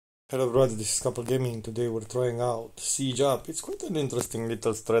Hello everybody, this is Couple Gaming. Today we're trying out Siege Up. It's quite an interesting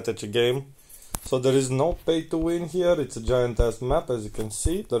little strategy game. So there is no pay to win here, it's a giant ass map as you can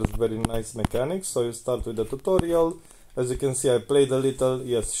see. There's very nice mechanics, so you start with the tutorial. As you can see I played a little,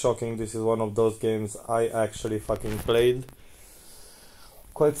 yes, shocking, this is one of those games I actually fucking played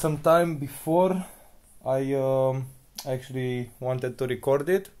quite some time before I actually wanted to record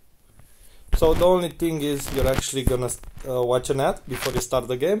it. So the only thing is you're actually gonna watch an ad before you start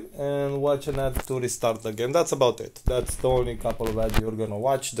the game and watch an ad to restart the game. That's about it. That's the only couple of ads you're gonna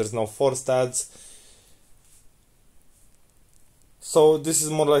watch. There's no forced ads. So this is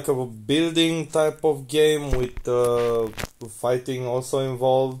more like a building type of game with fighting also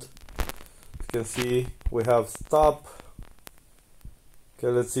involved. You can see we have stop. Okay,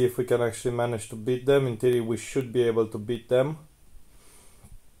 let's see if we can actually manage to beat them. In theory we should be able to beat them,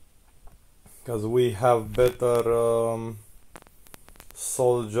 because we have better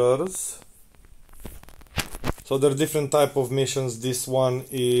soldiers. So there are different type of missions. This one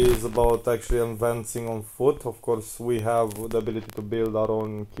is about actually advancing on foot. Of course we have the ability to build our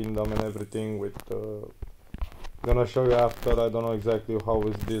own kingdom and everything with gonna show you after. I don't know exactly how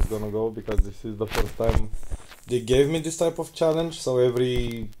is this gonna go, because this is the first time they gave me this type of challenge. So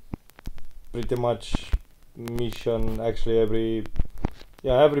every pretty much mission, actually every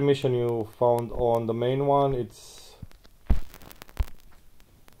mission you found on the main one, it's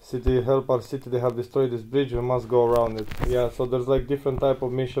city, help our city, they have destroyed this bridge, we must go around it. Yeah, so there's like different type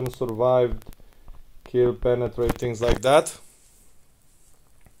of missions: survived, kill, penetrate, things like that.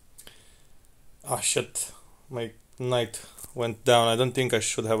 Ah shit, my knight went down. I don't think I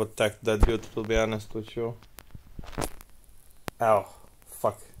should have attacked that dude, to be honest with you. Ow,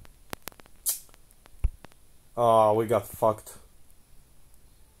 fuck. Ah, we got fucked.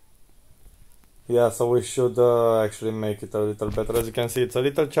 Yeah, so we should actually make it a little better. As you can see, it's a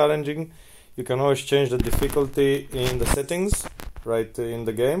little challenging. You can always change the difficulty in the settings right in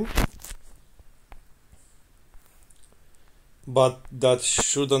the game, but that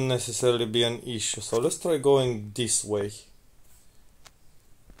shouldn't necessarily be an issue. So let's try going this way.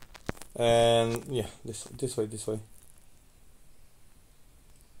 And yeah, this way.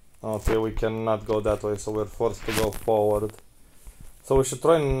 Okay, we cannot go that way, so we're forced to go forward. So we should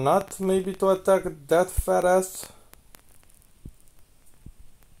try not maybe to attack that fat ass.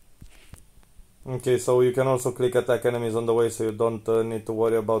 Okay, so you can also click attack enemies on the way, so you don't need to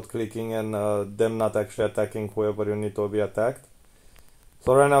worry about clicking and them not actually attacking whoever you need to be attacked.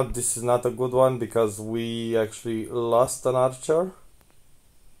 So right now this is not a good one, because we actually lost an archer.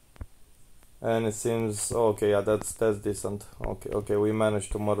 And it seems, okay, yeah, that's decent. Okay, we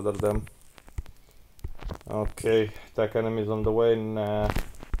managed to murder them. Okay, attack enemies on the way. Nah.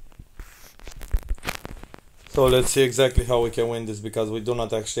 So let's see exactly how we can win this, because we do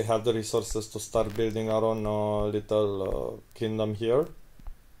not actually have the resources to start building our own little kingdom here.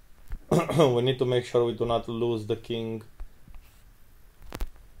 We need to make sure we do not lose the king.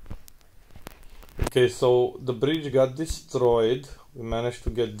 Okay, so the bridge got destroyed. We managed to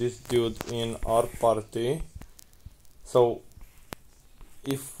get this dude in our party. So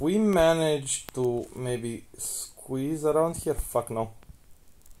if we manage to maybe squeeze around here, fuck no.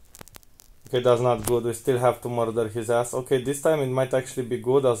 Okay, that's not good. We still have to murder his ass. Okay, this time it might actually be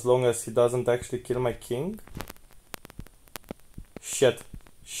good, as long as he doesn't actually kill my king. Shit.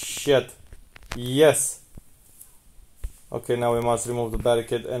 Yes. Okay, now we must remove the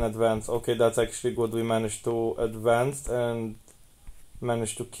barricade and advance. Okay, that's actually good. We managed to advance and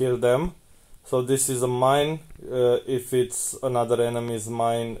managed to kill them. So this is a mine. If it's another enemy's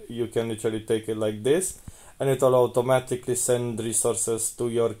mine, you can literally take it like this, and it will automatically send resources to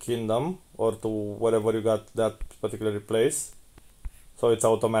your kingdom or to wherever you got that particular place. So it's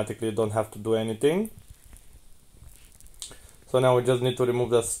automatically, you don't have to do anything. So now we just need to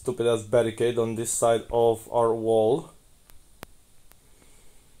remove that stupid ass barricade on this side of our wall.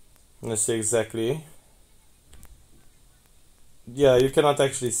 Let's see exactly. Yeah, you cannot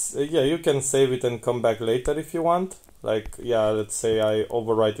actually, yeah, you can save it and come back later if you want. Like, yeah, let's say I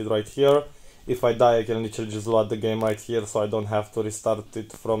overwrite it right here. If I die, I can literally just load the game right here, so I don't have to restart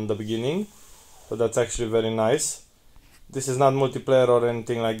it from the beginning. So that's actually very nice. This is not multiplayer or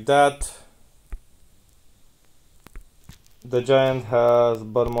anything like that. The giant has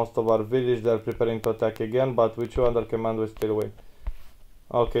burned most of our village. They're preparing to attack again, but with you under command we still win.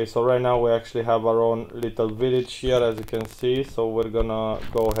 Okay, so right now we actually have our own little village here, as you can see. So we're gonna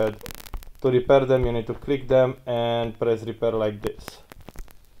go ahead to repair them. You need to click them and press repair like this.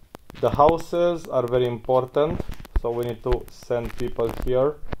 The houses are very important, so we need to send people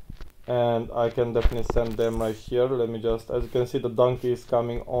here and I can definitely send them right here. Let me just, as you can see, the donkey is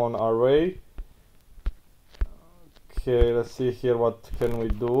coming on our way. Okay, let's see here, what can we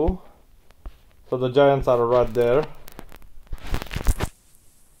do? So the giants are right there.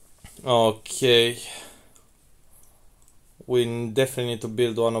 Okay, we definitely need to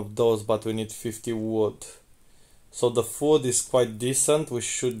build one of those, but we need 50 wood. So the food is quite decent. We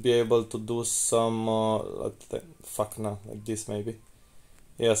should be able to do some fuck no, like this maybe.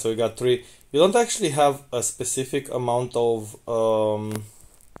 Yeah, so we got 3. You don't actually have a specific amount of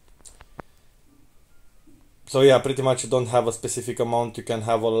so yeah, pretty much you don't have a specific amount. You can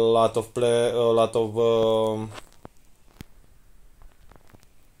have a lot of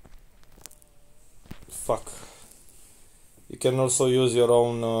fuck. You can also use your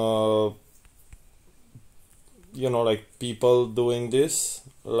own you know, like people doing this,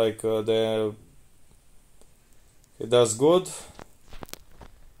 like that's good.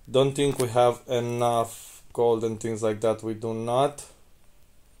 Don't think we have enough gold and things like that. We do not.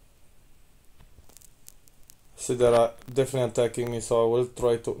 See, they are definitely attacking me, so I will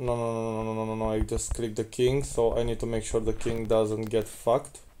try to... No, I just clicked the king, so I need to make sure the king doesn't get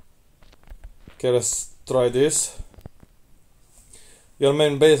fucked. Okay, let's try this. Your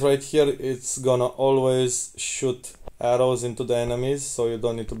main base right here, it's gonna always shoot arrows into the enemies, so you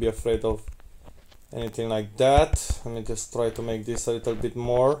don't need to be afraid of anything like that. Let me just try to make this a little bit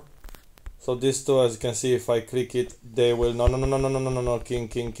more. So these two, as you can see, if I click it, they will... No,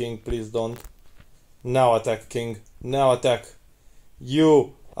 king, please don't. Now attack, king. Now attack.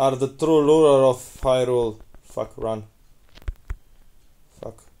 You are the true ruler of Hyrule. Fuck, run.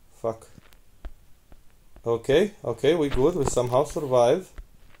 Fuck. Okay, we good. We somehow survived.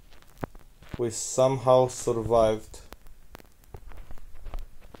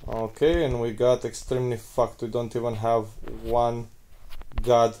 Okay, and we got extremely fucked. We don't even have one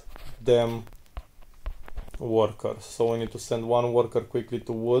goddamn worker. So we need to send one worker quickly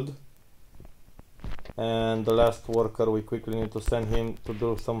to wood. And the last worker, we quickly need to send him to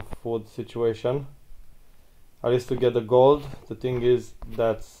do some food situation. At least to get the gold. The thing is,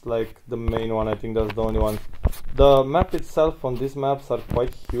 that's like the main one. I think that's the only one. The map itself on these maps are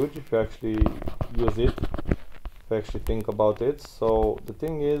quite huge if you actually use it. If you actually think about it. So the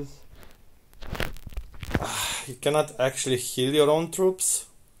thing is, you cannot actually heal your own troops.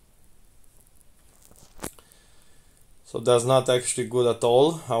 So that's not actually good at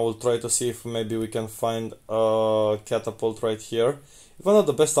all. I will try to see if maybe we can find a catapult right here. Even though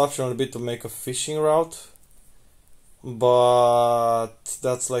the best option would be to make a fishing route. But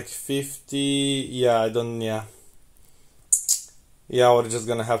that's like 50. Yeah, Yeah, we're just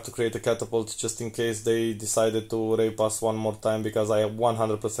gonna have to create a catapult just in case they decided to rape us one more time, because I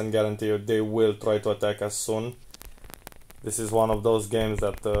 100% guarantee you they will try to attack us soon. This is one of those games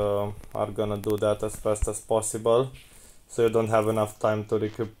that are gonna do that as fast as possible. So you don't have enough time to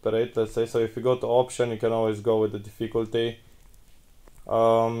recuperate, let's say. So if you go to option, you can always go with the difficulty.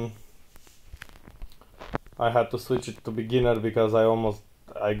 I had to switch it to beginner because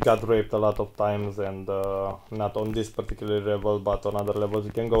I got raped a lot of times, and not on this particular level, but on other levels.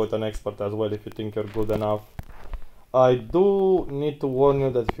 You can go with an expert as well if you think you're good enough. I do need to warn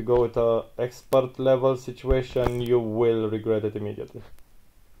you that if you go with an expert level situation, you will regret it immediately.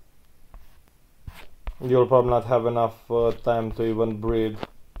 You'll probably not have enough time to even breathe.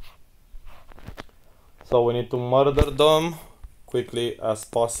 So we need to murder them quickly as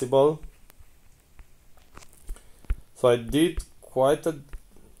possible. So I did quite a...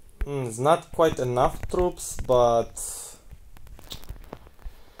 it's not quite enough troops, but...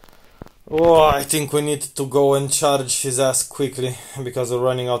 oh, I think we need to go and charge his ass quickly, because we're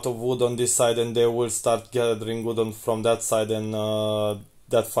running out of wood on this side, and they will start gathering wood from that side, and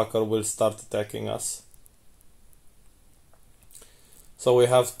that fucker will start attacking us. So we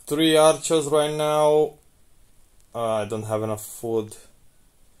have 3 archers right now. I don't have enough food.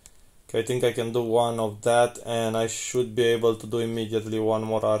 Okay, I think I can do one of that, and I should be able to do immediately one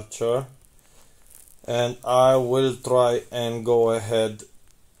more archer. And I will try and go ahead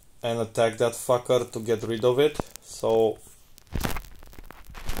and attack that fucker to get rid of it. So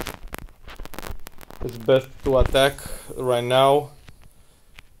it's best to attack right now.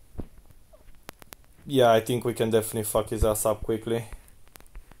 Yeah, I think we can definitely fuck his ass up quickly.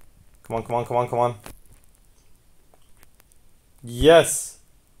 Come on. Yes!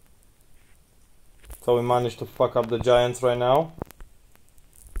 So we managed to fuck up the giants right now.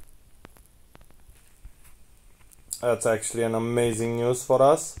 That's actually an amazing news for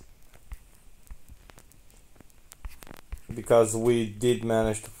us, because we did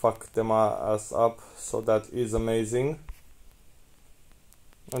manage to fuck them ass up, so that is amazing.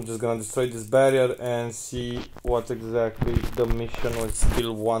 I'm just gonna destroy this barrier and see what exactly the mission will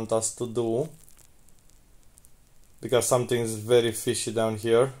still want us to do. Because something is very fishy down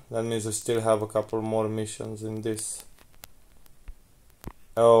here. That means we still have a couple more missions in this.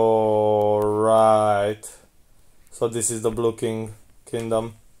 Alright. So this is the Blue King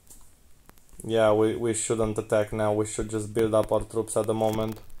Kingdom. Yeah, we shouldn't attack now. We should just build up our troops at the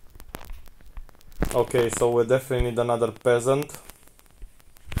moment. Okay, so we definitely need another peasant.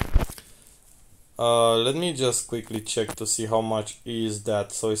 Let me just quickly check to see how much is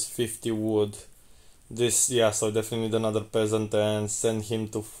that. So it's 50 wood. This, yeah, so definitely need another peasant and send him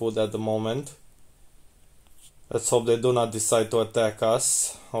to food at the moment. Let's hope they do not decide to attack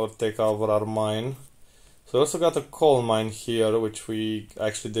us or take over our mine. So we also got a coal mine here, which we,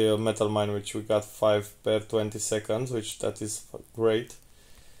 actually the metal mine, which we got 5 per 20 seconds, which that is great.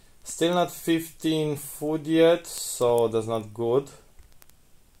 Still not 15 food yet, so that's not good.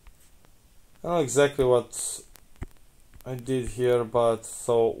 I don't know exactly what I did here, but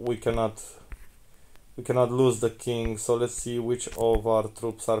so we cannot lose the king. So let's see which of our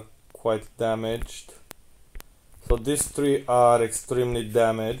troops are quite damaged. So these 3 are extremely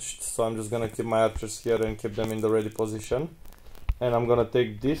damaged, so I'm just gonna keep my archers here and keep them in the ready position. And I'm gonna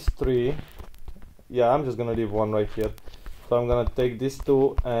take these 3. Yeah, I'm just gonna leave 1 right here. So I'm gonna take these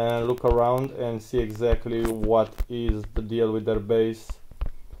 2 and look around and see exactly what is the deal with their base.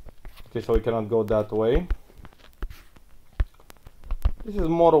 Okay, so we cannot go that way. This is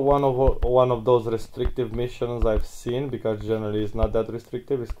more one of those restrictive missions I've seen, because generally it's not that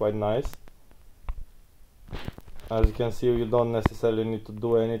restrictive, it's quite nice. As you can see, you don't necessarily need to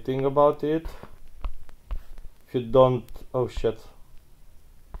do anything about it. If you don't... oh shit.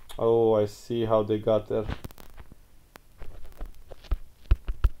 Oh, I see how they got there.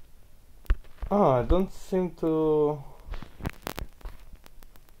 Oh, I don't seem to...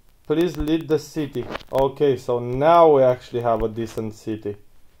 Please lead the city. Okay, so now we actually have a decent city.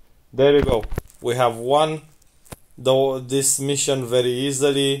 There you go. We have won this mission very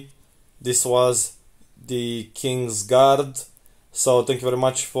easily. This was the King's Guard. So thank you very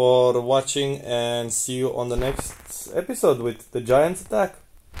much for watching, and see you on the next episode with the Giants Attack.